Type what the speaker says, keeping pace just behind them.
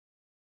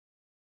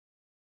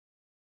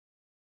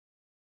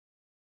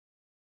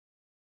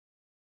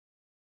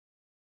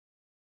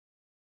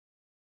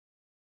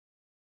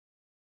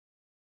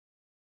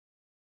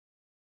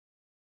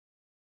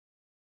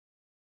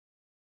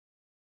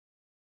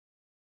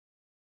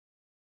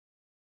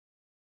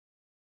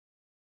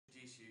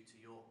you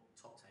to your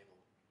top table.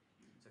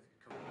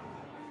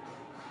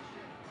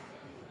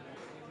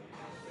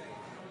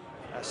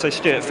 So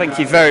Stuart, thank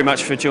you very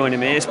much for joining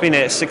me. It's been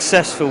a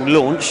successful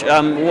launch.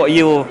 What are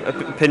your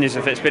opinions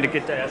of it? It's been a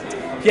good day, hasn't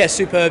it? Yeah,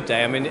 superb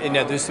day. I mean,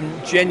 there's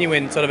some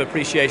genuine sort of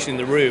appreciation in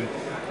the room,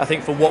 I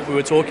think, for what we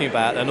were talking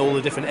about and all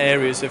the different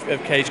areas of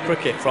cage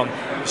cricket, from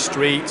the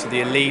street to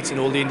the elite and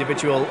all the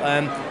individual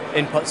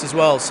inputs as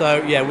well.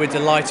 So yeah, we're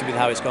delighted with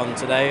how it's gone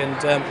today,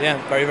 and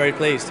yeah, very, very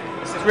pleased.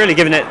 It's really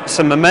given it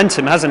some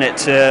momentum, hasn't it,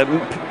 to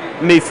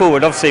move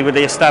forward, obviously with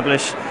the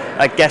established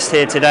guest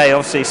here today,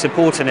 obviously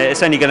supporting it.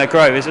 It's only going to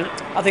grow, isn't it?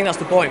 I think that's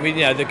the point.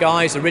 The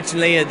guys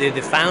originally,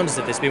 the founders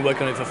of this, have been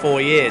working on it for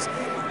 4 years.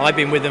 I've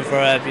been with them for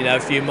a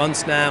few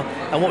months now,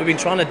 and what we've been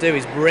trying to do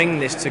is bring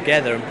this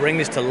together and bring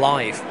this to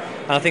life.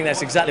 And I think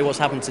that's exactly what's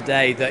happened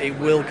today, that it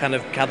will kind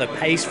of gather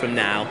pace from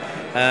now.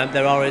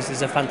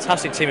 There's a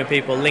fantastic team of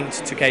people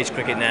linked to cage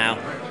cricket now.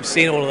 We've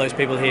seen all of those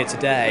people here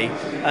today,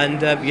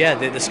 and yeah,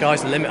 the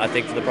sky's the limit, I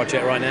think, for the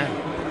project right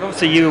now.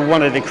 Obviously you were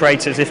one of the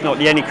creators, if not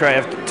the only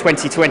creator, of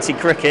 2020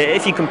 cricket.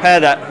 If you compare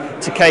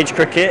that to cage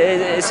cricket,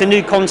 it's a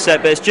new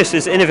concept, but it's just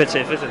as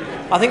innovative, isn't it?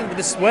 I think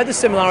where the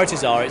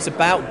similarities are, it's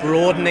about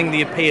broadening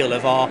the appeal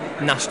of our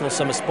national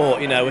summer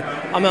sport.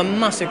 I'm a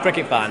massive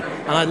cricket fan,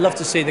 and I'd love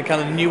to see the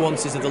kind of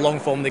nuances of the long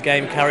form of the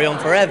game carry on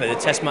forever, the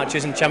test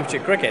matches and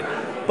championship cricket.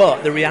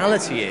 But the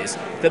reality is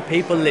that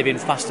people live in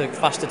faster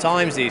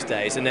times these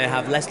days, and they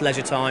have less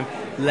leisure time,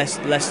 less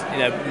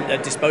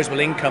disposable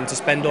income to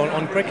spend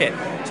on cricket.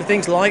 So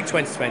things like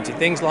 2020,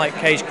 things like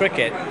cage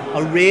cricket,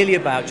 are really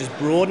about just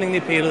broadening the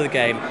appeal of the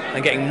game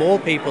and getting more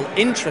people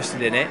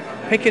interested in it,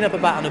 picking up a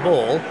bat and a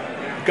ball,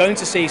 going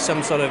to see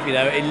some sort of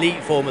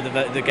elite form of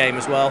the game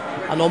as well,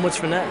 and onwards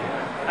from there.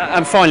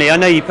 And finally, I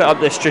know you put up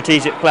the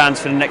strategic plans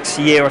for the next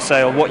year or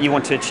so, or what you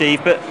want to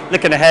achieve, but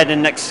looking ahead in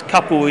the next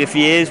couple of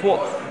years,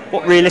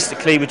 what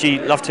realistically would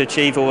you love to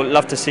achieve, or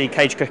love to see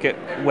cage cricket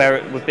where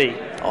it would be?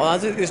 Oh,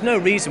 there's no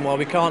reason why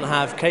we can't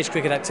have cage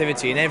cricket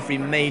activity in every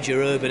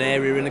major urban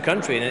area in the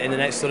country in the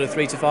next sort of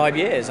 3 to 5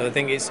 years. I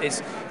think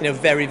it's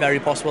very, very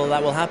possible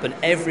that will happen.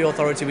 Every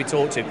authority we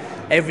talk to,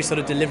 every sort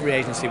of delivery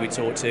agency we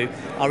talk to,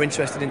 are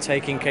interested in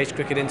taking cage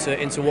cricket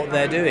into what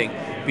they're doing.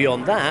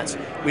 Beyond that,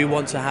 we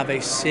want to have a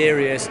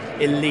serious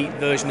elite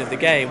version of the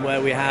game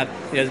where we have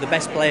the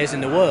best players in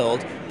the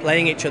world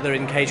playing each other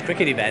in cage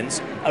cricket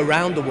events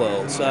around the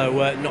world, so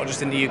not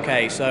just in the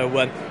UK. So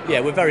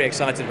yeah, we're very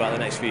excited about the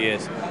next few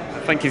years.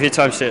 Thank you for your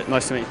time, Stuart.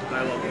 Nice to meet you.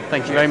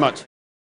 Thank you very much.